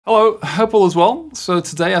Hello, hope all is well. So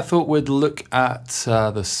today I thought we'd look at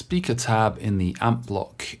the speaker tab in the amp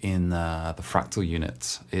block in the Fractal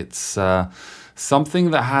unit. It's something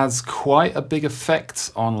that has quite a big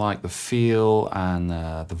effect on like the feel and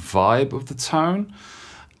the vibe of the tone.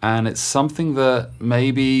 And it's something that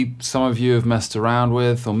maybe some of you have messed around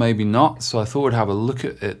with or maybe not. So I thought we'd have a look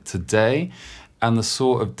at it today and the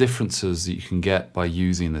sort of differences that you can get by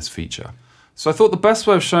using this feature. So I thought the best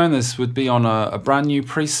way of showing this would be on a brand new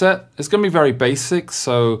preset. It's going to be very basic,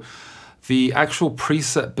 so the actual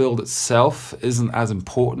preset build itself isn't as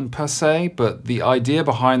important per se, but the idea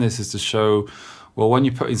behind this is to show, well, when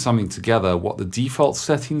you're putting something together, what the default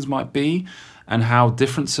settings might be and how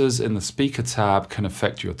differences in the speaker tab can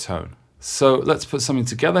affect your tone. So let's put something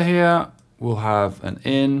together here. We'll have an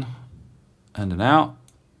in and an out.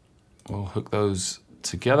 We'll hook those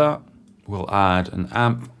together. We'll add an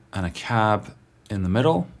amp and a cab in the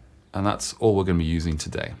middle, and that's all we're going to be using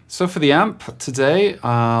today. So for the amp today,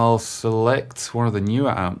 I'll select one of the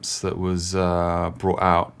newer amps that was brought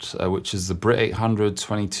out, which is the Brit 800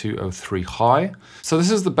 2203 High. So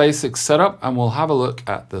this is the basic setup, and we'll have a look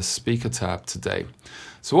at the speaker tab today.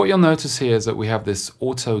 So what you'll notice here is that we have this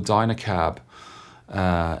auto Dyna-cab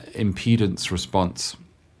impedance response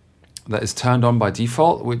that is turned on by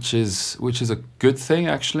default, which is a good thing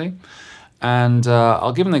actually. And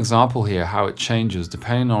I'll give an example here how it changes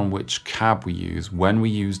depending on which cab we use when we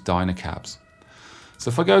use Dyna-cabs. So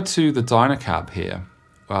if I go to the Dyna-cab here,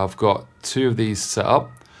 I've got two of these set up,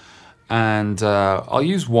 and I'll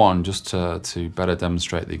use one just to better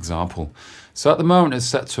demonstrate the example. So at the moment it's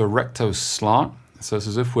set to a recto slant, so it's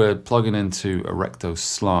as if we're plugging into a recto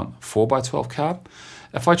slant 4x12 cab.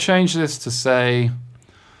 If I change this to say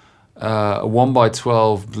a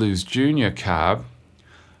 1x12 Blues Junior cab,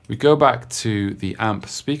 we go back to the amp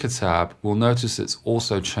speaker tab, we'll notice it's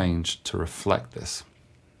also changed to reflect this.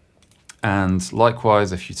 And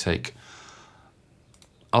likewise, if you take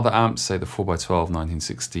other amps, say the 4x12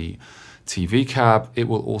 1960 TV cab, it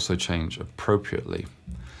will also change appropriately.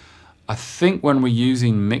 I think when we're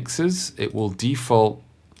using mixes, it will default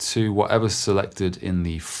to whatever's selected in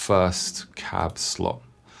the first cab slot.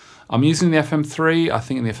 I'm using the FM3, I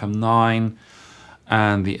think in the FM9,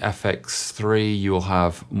 and the FX3, you'll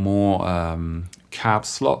have more cab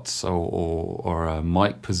slots or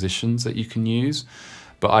mic positions that you can use.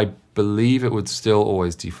 But I believe it would still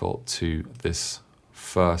always default to this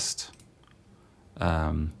first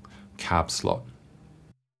cab slot.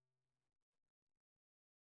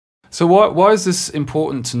 So why is this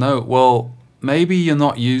important to note? Well, maybe you're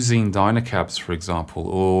not using Dyna-cabs, for example,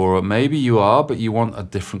 or maybe you are, but you want a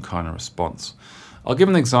different kind of response. I'll give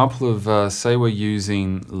an example of, say we're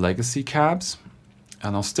using legacy cabs,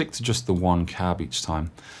 and I'll stick to just the one cab each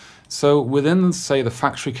time. So within, say, the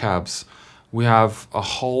factory cabs, we have a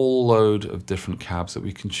whole load of different cabs that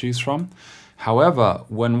we can choose from. However,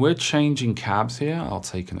 when we're changing cabs here, I'll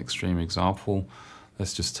take an extreme example.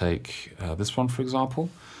 Let's just take this one, for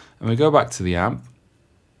example, and we go back to the amp.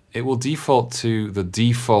 It will default to the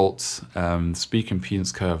default speaker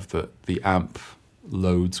impedance curve that the amp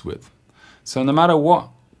loads with. So no matter what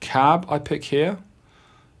cab I pick here,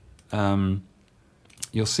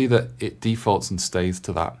 you'll see that it defaults and stays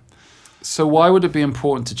to that. So why would it be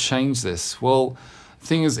important to change this? Well, the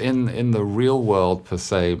thing is, in the real world per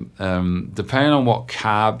se, depending on what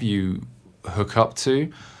cab you hook up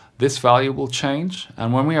to, this value will change.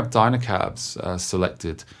 And when we have Dyna-cabs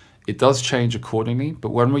selected, it does change accordingly. But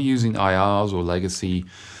when we're using IRs or legacy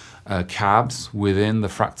cabs within the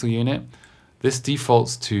Fractal unit, this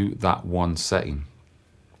defaults to that one setting.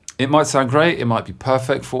 It might sound great, it might be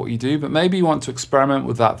perfect for what you do, but maybe you want to experiment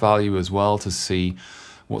with that value as well to see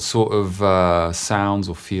what sort of sounds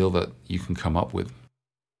or feel that you can come up with.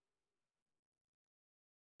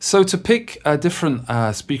 So to pick a different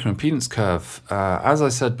speaker impedance curve, as I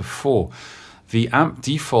said before, the amp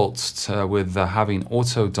defaults with having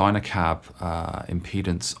auto Dyna-cab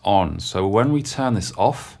impedance on. So when we turn this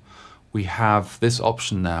off, we have this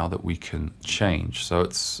option now that we can change. So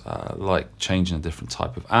it's like changing a different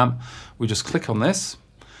type of amp. We just click on this,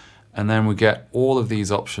 and then we get all of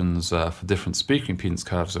these options for different speaker impedance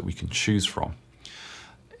curves that we can choose from.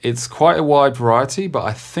 It's quite a wide variety, but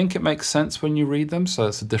I think it makes sense when you read them. So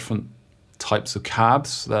it's the different types of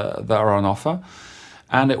cabs that are on offer.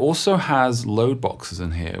 And it also has load boxes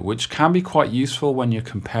in here, which can be quite useful when you're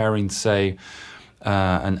comparing, say,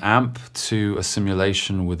 an amp to a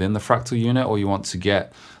simulation within the Fractal unit, or you want to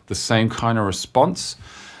get the same kind of response.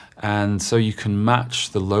 And so you can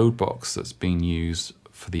match the load box that's being used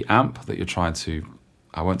for the amp that you're trying to,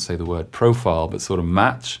 I won't say the word profile, but sort of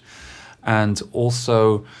match. And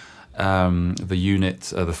also the unit,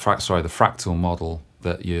 the fractal model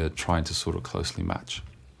that you're trying to sort of closely match.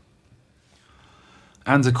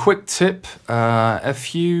 And a quick tip,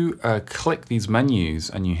 if you click these menus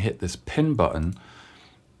and you hit this pin button,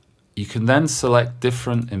 you can then select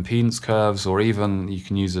different impedance curves, or even you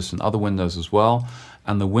can use this in other windows as well,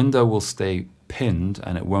 and the window will stay pinned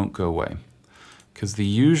and it won't go away. Because the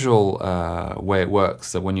usual way it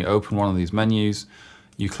works, that when you open one of these menus,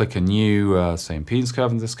 you click a new, say, impedance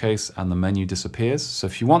curve in this case, and the menu disappears. So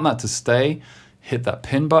if you want that to stay, hit that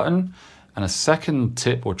pin button. And a second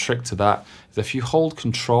tip or trick to that is if you hold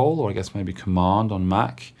Control, or I guess maybe Command on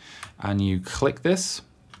Mac, and you click this,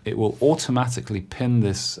 it will automatically pin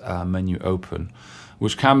this menu open,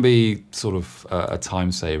 which can be sort of a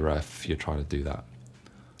time saver if you're trying to do that.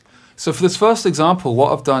 So for this first example,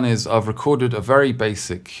 what I've done is I've recorded a very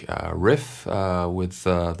basic riff with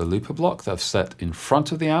the looper block that I've set in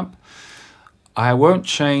front of the amp. I won't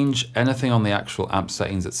change anything on the actual amp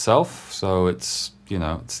settings itself. So it's, you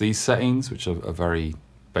know, it's these settings, which are very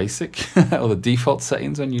basic, or the default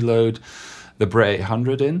settings when you load the Brit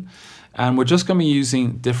 800 in. And we're just going to be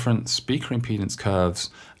using different speaker impedance curves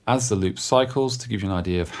as the loop cycles to give you an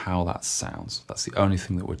idea of how that sounds. That's the only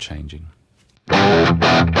thing that we're changing.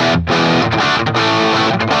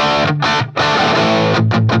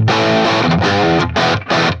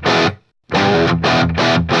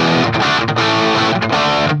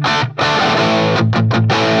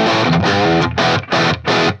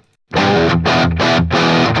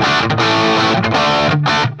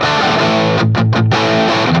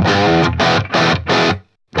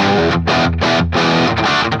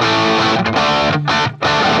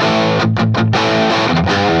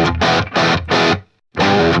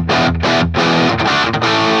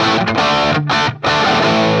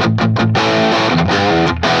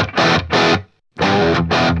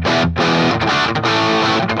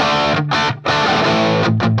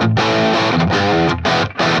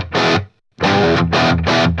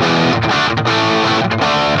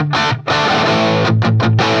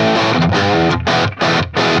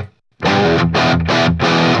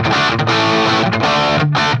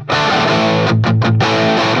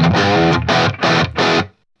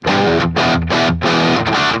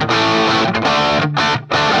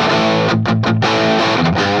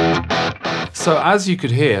 So as you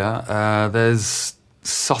could hear, there's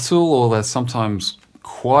subtle, or there's sometimes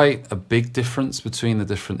quite a big difference between the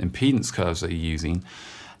different impedance curves that you're using.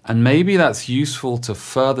 And maybe that's useful to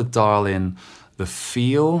further dial in the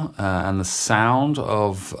feel and the sound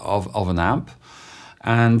of an amp.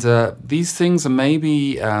 And these things are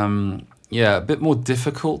maybe a bit more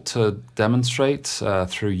difficult to demonstrate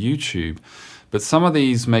through YouTube. But some of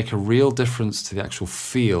these make a real difference to the actual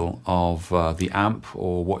feel of the amp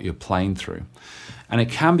or what you're playing through. And it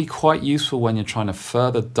can be quite useful when you're trying to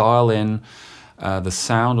further dial in the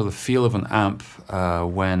sound or the feel of an amp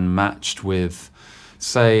when matched with,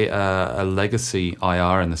 say, a legacy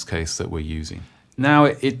IR in this case that we're using. Now,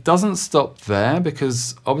 it doesn't stop there,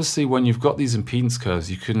 because obviously when you've got these impedance curves,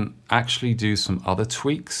 you can actually do some other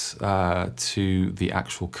tweaks to the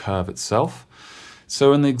actual curve itself.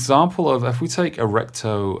 So in the example of, if we take a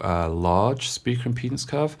recto large speaker impedance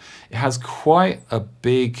curve, it has quite a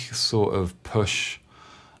big sort of push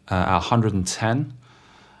at 110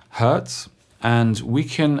 Hertz. And we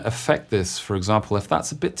can affect this, for example, if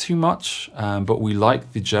that's a bit too much, but we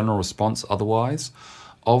like the general response otherwise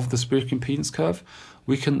of the speaker impedance curve,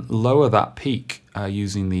 we can lower that peak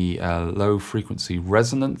using the low frequency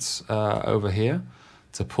resonance over here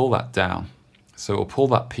to pull that down. So it'll pull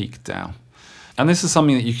that peak down. And this is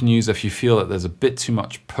something that you can use if you feel that there's a bit too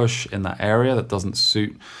much push in that area that doesn't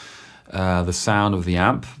suit the sound of the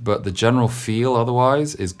amp, but the general feel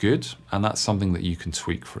otherwise is good, and that's something that you can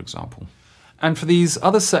tweak, for example. And for these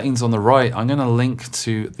other settings on the right, I'm going to link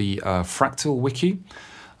to the Fractal Wiki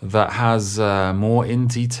that has more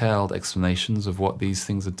in-detailed explanations of what these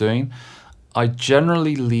things are doing. I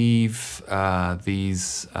generally leave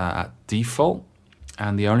these at default,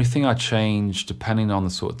 and the only thing I change, depending on the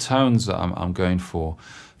sort of tones that I'm going for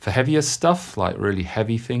heavier stuff, like really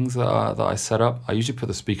heavy things that I set up, I usually put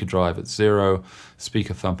the speaker drive at 0,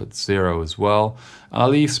 speaker thump at 0 as well. And I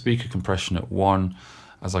leave speaker compression at 1,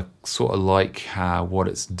 as I sort of like what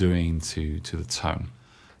it's doing to the tone.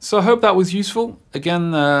 So I hope that was useful.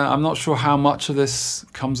 Again, I'm not sure how much of this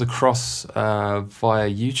comes across via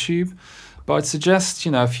YouTube, but I'd suggest,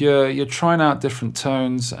 you know, if you're trying out different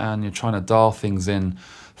tones and you're trying to dial things in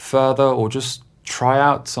further, or just try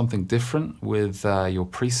out something different with your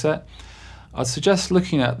preset, I'd suggest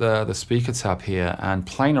looking at the speaker tab here and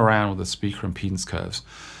playing around with the speaker impedance curves.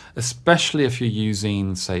 especially if you're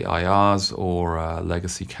using, say, IRs or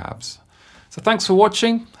legacy cabs. So thanks for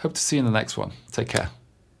watching. Hope to see you in the next one. Take care.